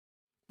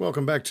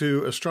Welcome back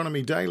to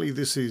Astronomy Daily.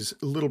 This is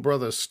little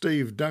brother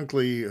Steve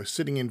Dunkley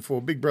sitting in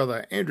for big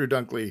brother Andrew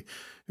Dunkley,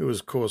 who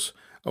is, of course,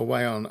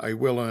 away on a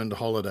well-earned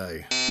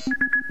holiday.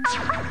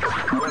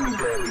 Astronomy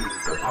Daily,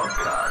 the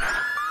podcast,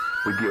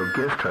 with your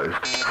guest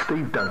host,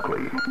 Steve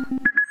Dunkley.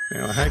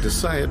 Now, I hate to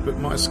say it, but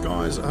my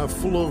skies are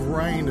full of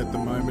rain at the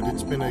moment.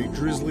 It's been a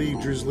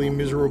drizzly,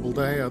 miserable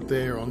day out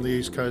there on the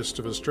east coast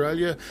of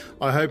Australia.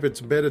 I hope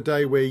it's a better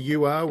day where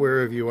you are,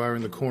 wherever you are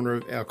in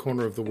our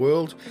corner of the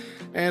world.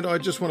 And I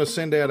just want to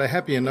send out a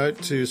happier note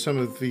to some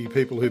of the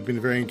people who've been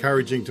very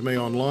encouraging to me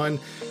online.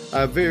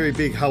 A very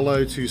big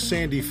hello to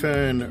Sandy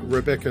Fern,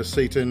 Rebecca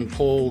Seaton,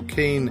 Paul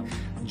Keane,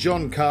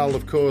 John Carl,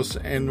 of course,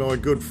 and my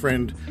good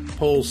friend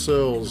Paul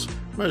Searles,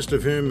 most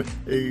of whom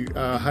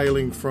are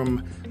hailing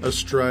from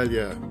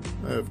Australia,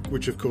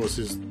 which of course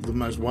is the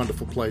most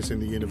wonderful place in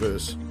the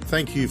universe.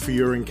 Thank you for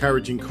your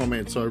encouraging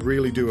comments. I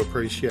really do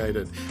appreciate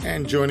it.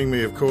 And joining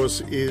me, of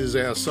course, is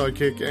our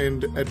sidekick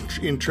and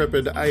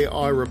intrepid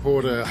AI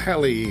reporter,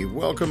 Hallie.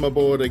 Welcome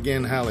aboard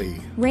again,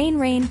 Hallie. Rain,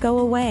 rain, go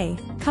away.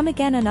 Come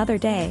again another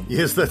day.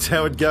 Yes, that's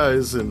how it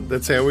goes, and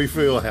that's how we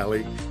feel,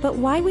 Hallie. But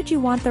why would you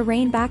want the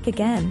rain back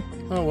again?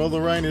 Oh, well,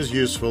 the rain is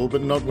useful,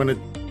 but not when it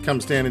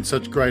comes down in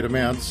such great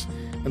amounts.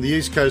 And the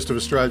east coast of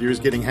Australia is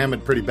getting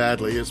hammered pretty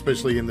badly,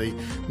 especially in the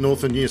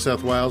northern New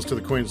South Wales to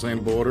the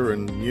Queensland border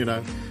and,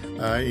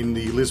 in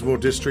the Lismore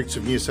districts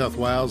of New South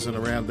Wales and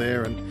around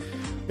there. And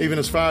even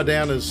as far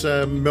down as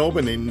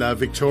Melbourne in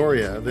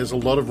Victoria, there's a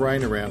lot of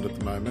rain around at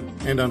the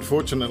moment. And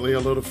unfortunately,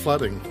 a lot of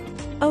flooding.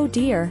 Oh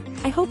dear,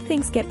 I hope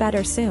things get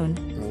better soon.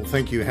 Well,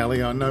 thank you,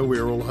 Hallie. I know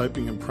we're all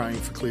hoping and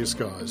praying for clear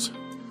skies.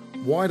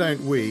 Why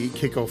don't we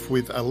kick off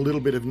with a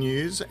little bit of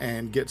news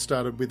and get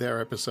started with our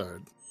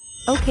episode?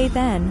 Okay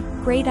then,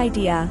 great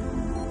idea.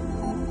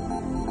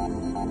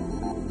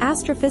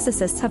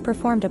 Astrophysicists have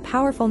performed a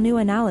powerful new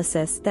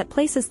analysis that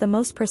places the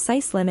most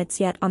precise limits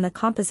yet on the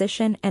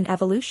composition and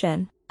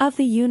evolution of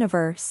the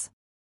universe.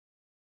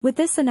 With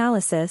this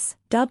analysis,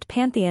 dubbed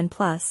Pantheon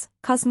Plus,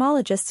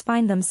 cosmologists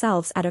find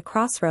themselves at a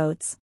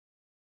crossroads.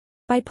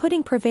 By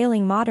putting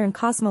prevailing modern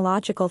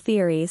cosmological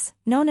theories,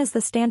 known as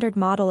the Standard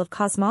Model of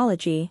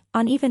Cosmology,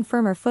 on even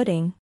firmer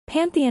footing,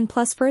 Pantheon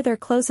Plus further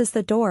closes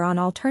the door on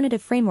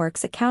alternative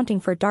frameworks accounting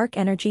for dark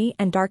energy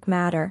and dark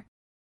matter.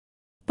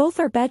 Both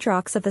are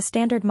bedrocks of the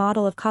Standard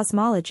Model of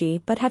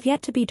Cosmology but have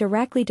yet to be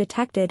directly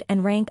detected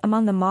and rank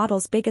among the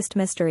model's biggest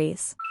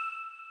mysteries.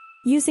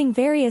 Using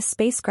various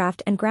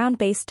spacecraft and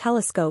ground-based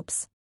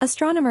telescopes,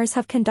 astronomers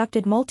have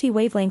conducted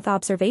multi-wavelength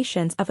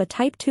observations of a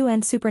Type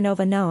 2N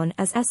supernova known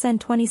as SN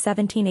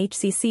 2017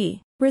 HCC.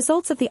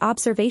 Results of the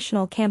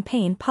observational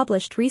campaign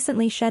published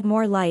recently shed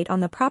more light on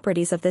the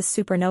properties of this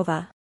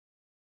supernova.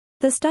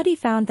 The study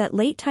found that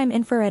late-time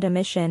infrared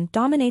emission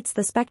dominates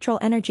the spectral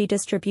energy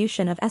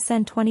distribution of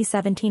SN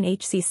 2017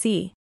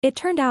 HCC. It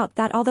turned out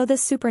that although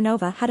this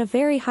supernova had a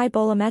very high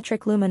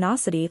bolometric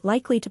luminosity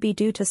likely to be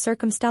due to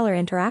circumstellar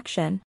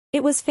interaction,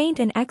 it was faint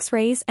in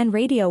X-rays and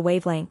radio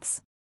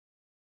wavelengths.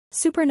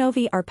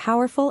 Supernovae are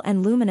powerful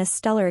and luminous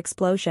stellar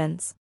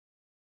explosions.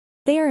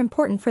 They are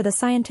important for the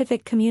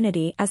scientific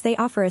community as they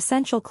offer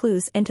essential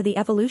clues into the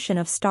evolution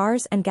of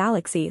stars and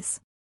galaxies.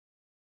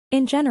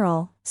 In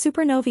general,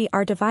 supernovae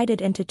are divided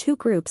into two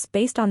groups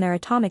based on their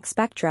atomic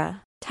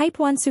spectra. Type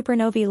 1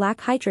 supernovae lack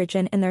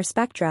hydrogen in their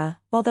spectra,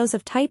 while those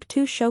of Type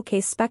 2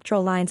 showcase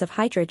spectral lines of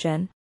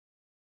hydrogen.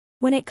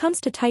 When it comes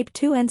to Type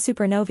 2N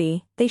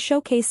supernovae, they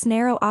showcase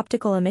narrow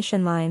optical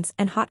emission lines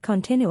and hot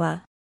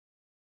continua.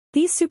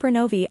 These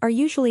supernovae are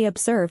usually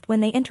observed when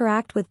they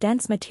interact with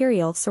dense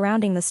material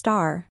surrounding the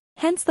star,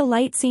 hence the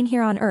light seen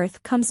here on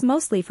Earth comes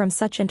mostly from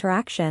such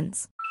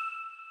interactions.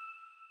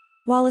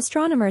 While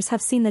astronomers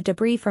have seen the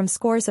debris from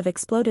scores of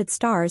exploded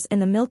stars in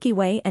the Milky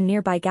Way and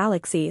nearby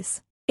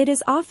galaxies, it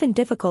is often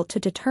difficult to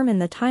determine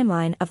the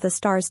timeline of the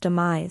star's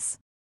demise.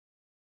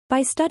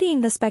 By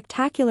studying the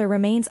spectacular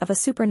remains of a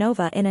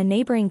supernova in a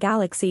neighboring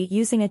galaxy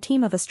using a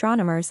team of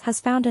astronomers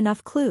has found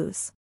enough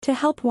clues to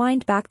help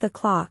wind back the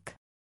clock.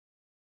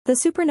 The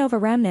supernova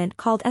remnant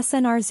called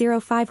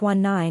SNR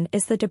 0519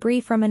 is the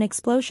debris from an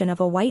explosion of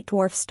a white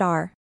dwarf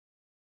star.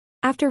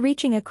 After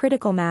reaching a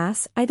critical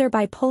mass, either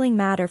by pulling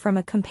matter from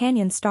a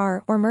companion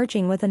star or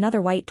merging with another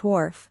white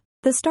dwarf,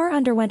 the star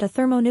underwent a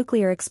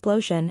thermonuclear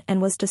explosion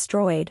and was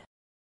destroyed.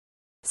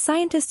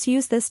 Scientists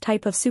use this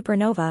type of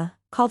supernova,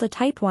 called a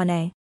Type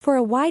 1A, for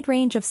a wide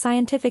range of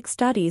scientific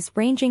studies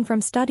ranging from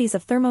studies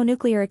of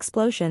thermonuclear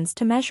explosions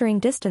to measuring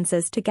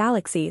distances to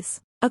galaxies,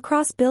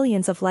 across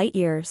billions of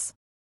light-years.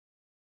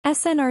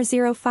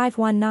 SNR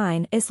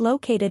 0519 is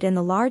located in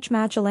the Large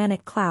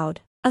Magellanic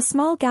Cloud, a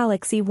small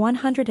galaxy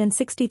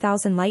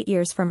 160,000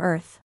 light-years from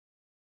Earth.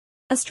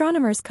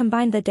 Astronomers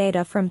combined the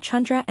data from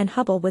Chandra and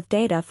Hubble with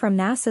data from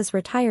NASA's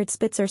retired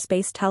Spitzer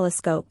Space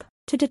Telescope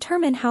to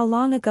determine how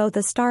long ago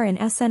the star in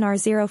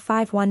SNR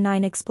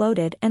 0519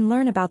 exploded and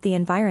learn about the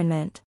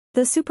environment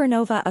the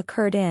supernova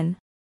occurred in.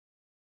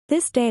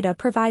 This data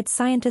provides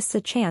scientists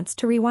a chance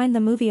to rewind the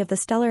movie of the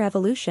stellar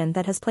evolution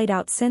that has played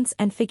out since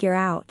and figure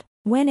out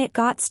when it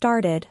got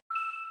started.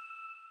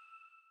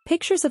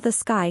 Pictures of the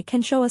sky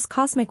can show us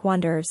cosmic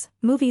wonders,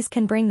 movies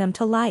can bring them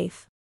to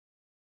life.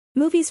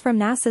 Movies from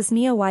NASA's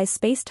Neowise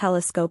Space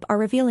Telescope are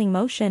revealing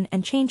motion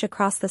and change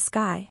across the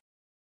sky.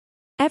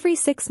 Every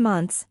 6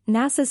 months,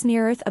 NASA's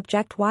Near-Earth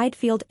Object Wide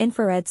Field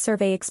Infrared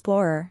Survey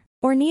Explorer,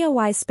 or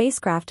Neowise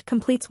spacecraft,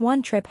 completes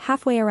one trip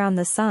halfway around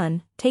the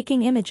Sun,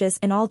 taking images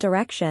in all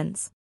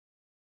directions.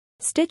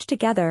 Stitched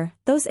together,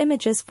 those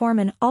images form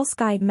an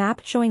all-sky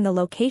map showing the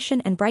location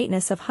and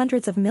brightness of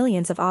hundreds of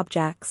millions of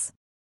objects.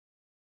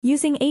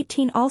 Using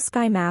 18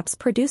 all-sky maps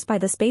produced by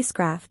the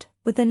spacecraft,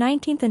 with the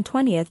 19th and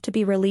 20th to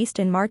be released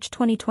in March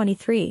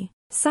 2023,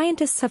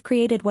 scientists have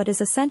created what is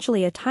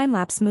essentially a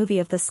time-lapse movie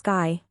of the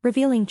sky,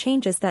 revealing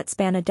changes that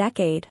span a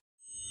decade.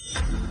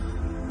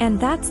 And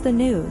that's the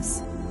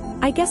news.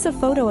 I guess a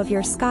photo of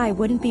your sky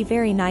wouldn't be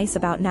very nice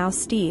about now,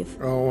 Steve.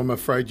 Oh, I'm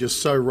afraid you're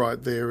so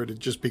right there. It'd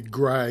just be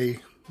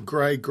grey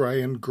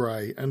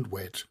and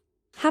wet.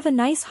 Have a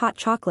nice hot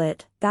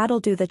chocolate,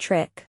 that'll do the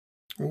trick.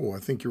 Oh, I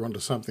think you're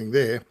onto something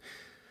there.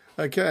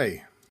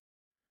 Okay.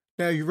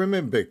 Now, you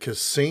remember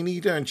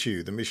Cassini, don't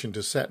you? The mission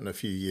to Saturn a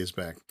few years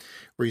back.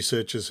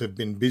 Researchers have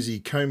been busy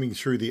combing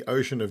through the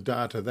ocean of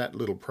data that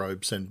little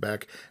probe sent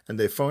back, and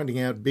they're finding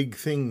out big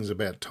things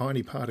about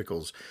tiny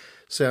particles.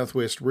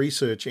 Southwest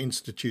Research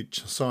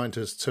Institute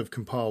scientists have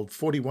compiled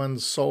 41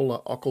 solar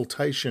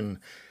occultation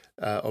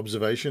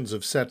observations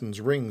of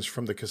Saturn's rings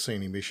from the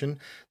Cassini mission.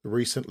 The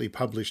recently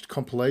published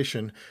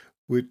compilation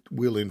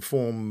will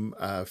inform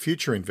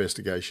future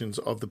investigations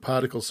of the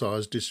particle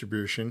size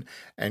distribution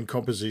and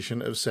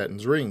composition of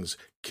Saturn's rings,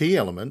 key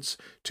elements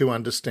to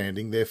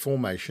understanding their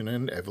formation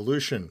and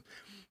evolution.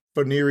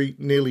 For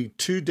nearly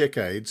 2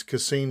 decades,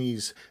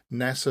 Cassini's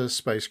NASA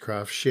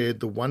spacecraft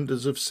shared the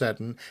wonders of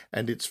Saturn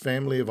and its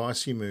family of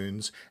icy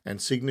moons and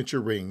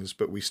signature rings,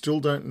 but we still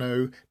don't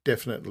know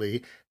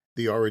definitely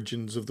the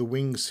origins of the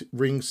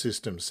ring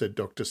system, said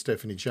Dr.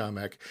 Stephanie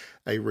Jarmack,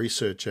 a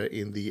researcher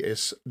in the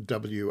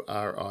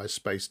SWRI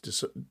Space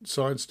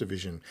Science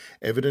Division.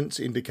 Evidence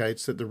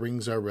indicates that the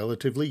rings are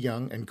relatively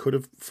young and could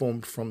have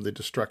formed from the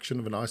destruction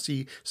of an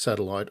icy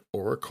satellite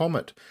or a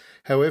comet.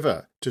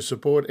 However, to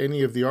support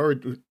any of the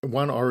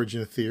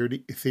origin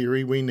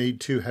theory, we need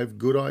to have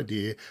good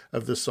idea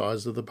of the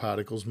size of the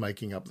particles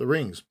making up the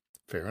rings.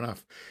 Fair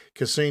enough.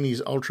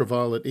 Cassini's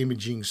ultraviolet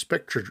imaging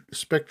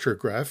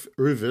spectrograph,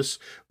 UVIS,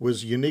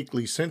 was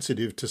uniquely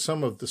sensitive to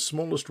some of the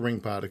smallest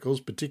ring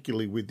particles,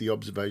 particularly with the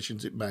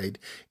observations it made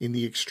in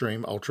the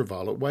extreme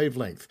ultraviolet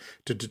wavelength.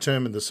 To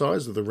determine the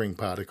size of the ring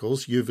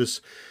particles, UVIS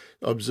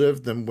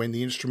observed them when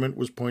the instrument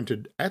was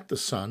pointed at the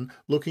Sun,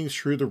 looking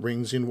through the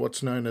rings in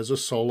what's known as a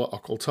solar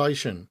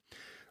occultation.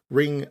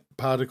 Ring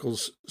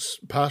particles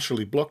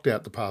partially blocked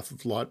out the path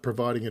of light,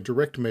 providing a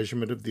direct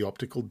measurement of the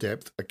optical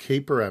depth, a key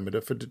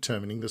parameter for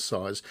determining the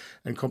size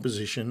and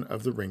composition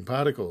of the ring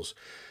particles.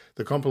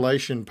 The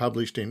compilation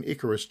published in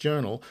Icarus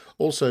Journal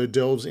also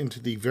delves into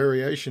the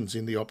variations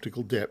in the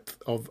optical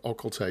depth of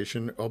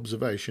occultation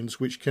observations,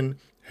 which can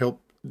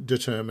help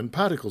determine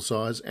particle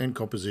size and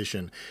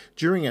composition.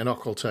 During an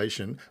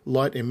occultation,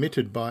 light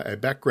emitted by a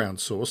background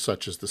source,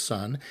 such as the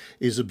Sun,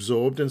 is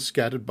absorbed and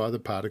scattered by the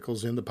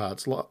particles in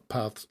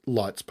the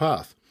light's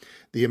path.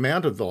 The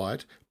amount of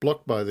light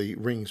blocked by the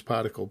ring's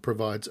particle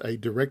provides a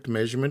direct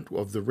measurement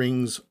of the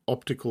ring's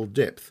optical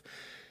depth.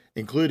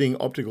 Including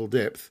optical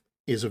depth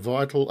is a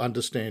vital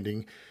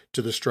understanding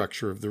to the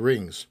structure of the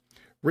rings.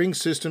 Ring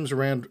systems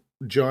around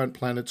giant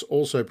planets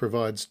also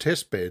provides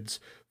test beds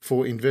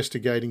for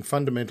investigating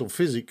fundamental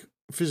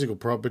physical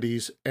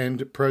properties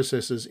and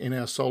processes in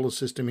our solar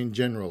system in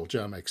general,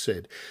 Jarmack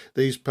said.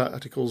 These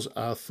particles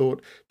are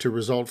thought to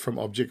result from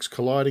objects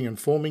colliding and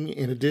forming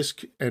in a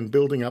disk and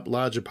building up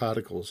larger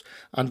particles.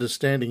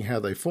 Understanding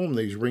how they form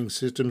these ring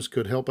systems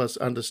could help us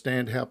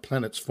understand how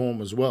planets form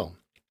as well.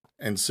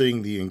 And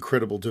seeing the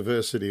incredible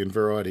diversity and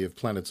variety of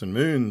planets and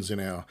moons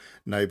in our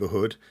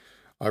neighbourhood,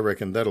 I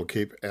reckon that'll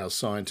keep our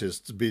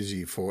scientists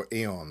busy for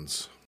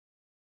eons.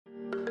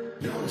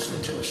 You're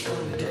listening to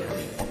Australia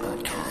Daily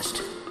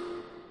Podcast.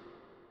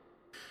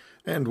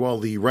 And while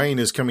the rain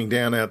is coming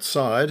down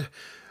outside,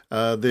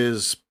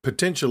 there's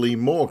potentially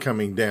more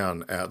coming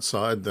down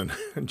outside than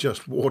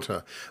just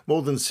water.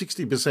 More than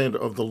 60%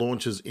 of the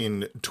launches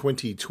in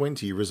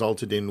 2020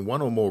 resulted in one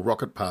or more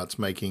rocket parts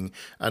making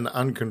an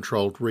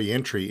uncontrolled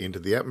re-entry into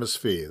the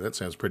atmosphere. That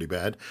sounds pretty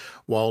bad.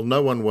 While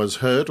no one was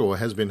hurt or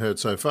has been hurt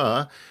so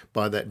far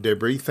by that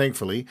debris,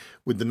 thankfully,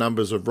 with the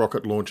numbers of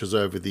rocket launches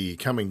over the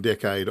coming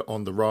decade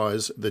on the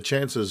rise, the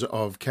chances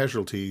of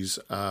casualties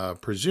are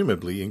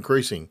presumably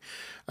increasing.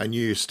 A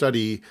new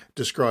study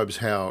describes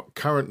how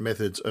current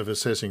methods of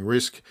assessing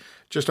risk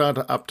just aren't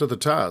up to the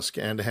task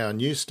and how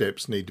new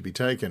steps need to be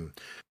taken.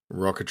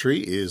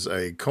 Rocketry is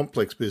a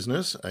complex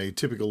business. A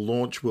typical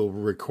launch will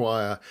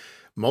require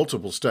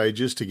multiple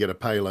stages to get a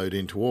payload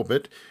into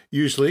orbit.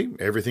 Usually,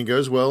 everything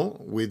goes well,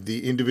 with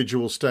the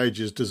individual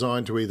stages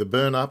designed to either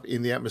burn up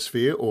in the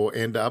atmosphere or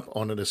end up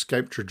on an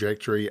escape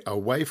trajectory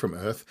away from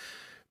Earth.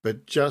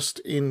 But just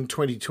in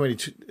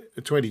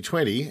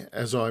 2020,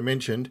 as I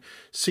mentioned,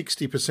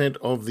 60%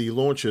 of the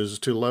launches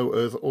to low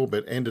Earth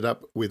orbit ended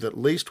up with at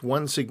least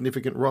one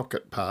significant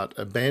rocket part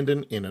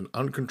abandoned in an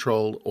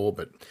uncontrolled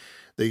orbit.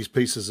 These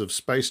pieces of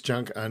space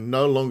junk are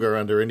no longer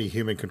under any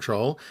human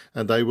control,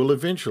 and they will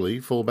eventually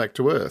fall back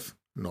to Earth.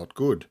 Not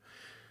good.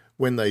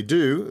 When they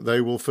do,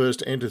 they will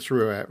first enter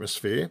through our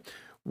atmosphere.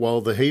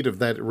 While the heat of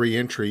that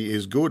re-entry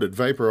is good at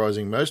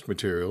vaporizing most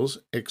materials,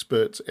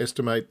 experts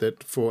estimate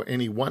that for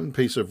any one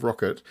piece of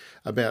rocket,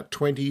 about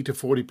 20 to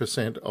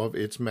 40% of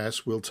its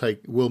mass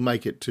will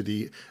make it to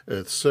the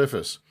Earth's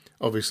surface.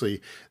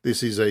 Obviously,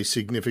 this is a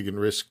significant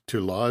risk to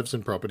lives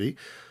and property.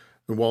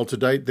 And while to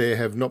date there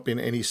have not been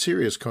any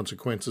serious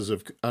consequences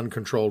of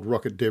uncontrolled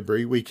rocket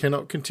debris, we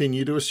cannot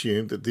continue to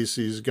assume that this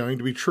is going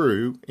to be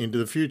true into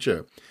the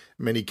future.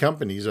 Many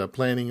companies are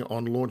planning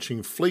on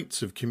launching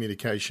fleets of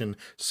communication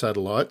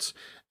satellites,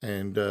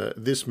 and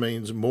this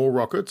means more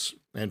rockets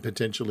and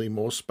potentially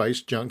more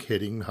space junk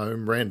heading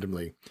home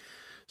randomly.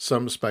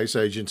 Some space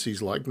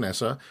agencies like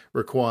NASA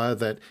require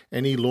that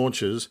any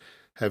launches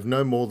have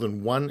no more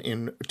than 1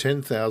 in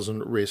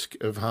 10,000 risk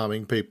of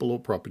harming people or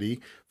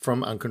property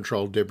from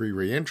uncontrolled debris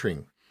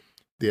re-entering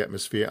the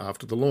atmosphere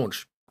after the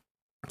launch.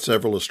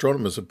 Several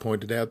astronomers have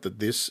pointed out that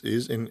this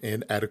is an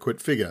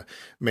inadequate figure.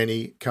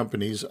 Many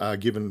companies are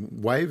given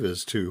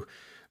waivers to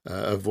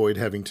avoid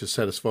having to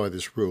satisfy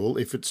this rule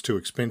if it's too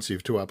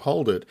expensive to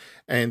uphold it,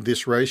 and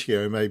this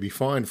ratio may be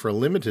fine for a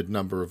limited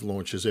number of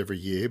launches every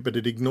year, but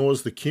it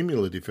ignores the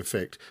cumulative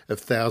effect of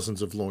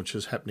thousands of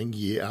launches happening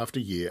year after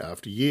year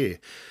after year.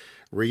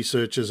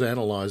 Researchers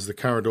analysed the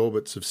current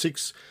orbits of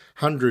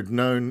 600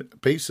 known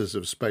pieces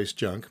of space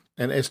junk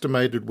and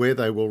estimated where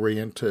they will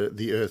re-enter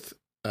the Earth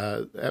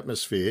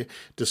atmosphere,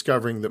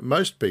 discovering that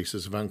most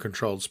pieces of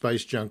uncontrolled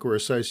space junk were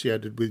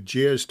associated with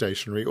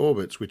geostationary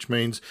orbits, which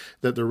means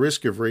that the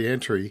risk of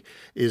re-entry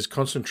is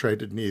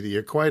concentrated near the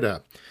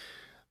equator.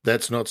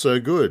 That's not so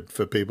good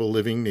for people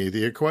living near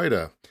the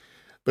equator.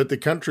 But the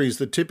countries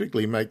that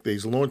typically make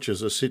these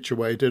launches are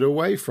situated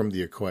away from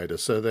the equator,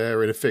 so they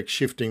are in effect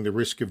shifting the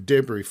risk of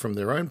debris from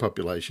their own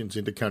populations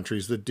into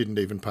countries that didn't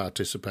even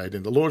participate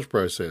in the launch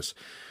process.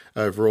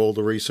 Overall,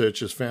 the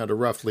researchers found a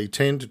roughly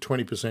 10 to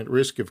 20%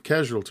 risk of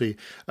casualty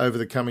over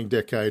the coming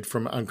decade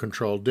from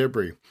uncontrolled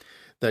debris.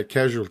 That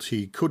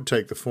casualty could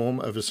take the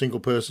form of a single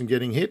person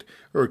getting hit,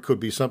 or it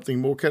could be something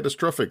more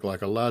catastrophic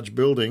like a large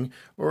building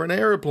or an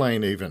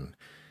aeroplane even.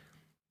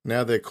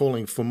 Now they're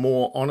calling for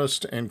more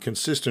honest and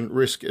consistent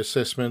risk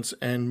assessments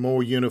and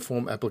more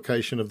uniform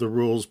application of the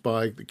rules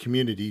by the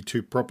community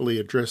to properly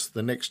address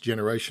the next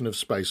generation of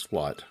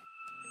spaceflight.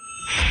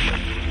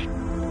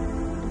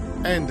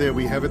 And there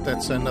we have it.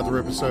 That's another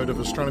episode of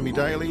Astronomy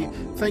Daily.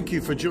 Thank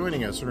you for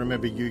joining us. And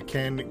remember, you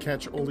can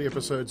catch all the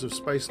episodes of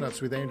Space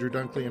Nuts with Andrew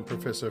Dunkley and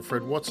Professor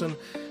Fred Watson,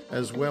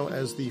 as well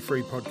as the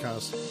free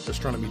podcast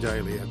Astronomy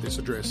Daily at this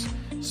address,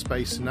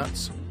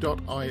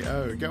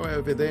 spacenuts.io. Go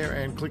over there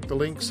and click the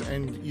links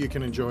and you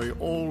can enjoy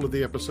all of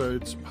the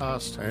episodes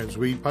past. As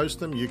we post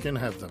them, you can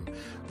have them.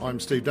 I'm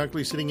Steve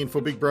Dunkley, sitting in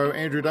for Big Bro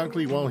Andrew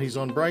Dunkley while he's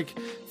on break.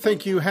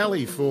 Thank you,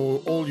 Hallie,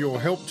 for all your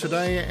help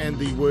today and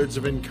the words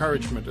of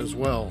encouragement as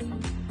well.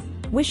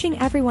 Wishing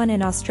everyone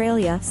in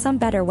Australia some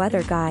better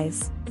weather,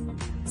 guys.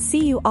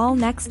 See you all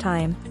next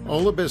time.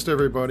 All the best,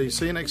 everybody.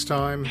 See you next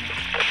time.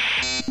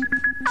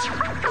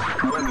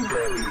 Astronomy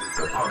Daily,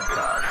 the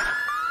podcast,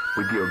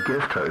 with your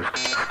guest host,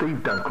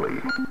 Steve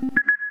Dunkley.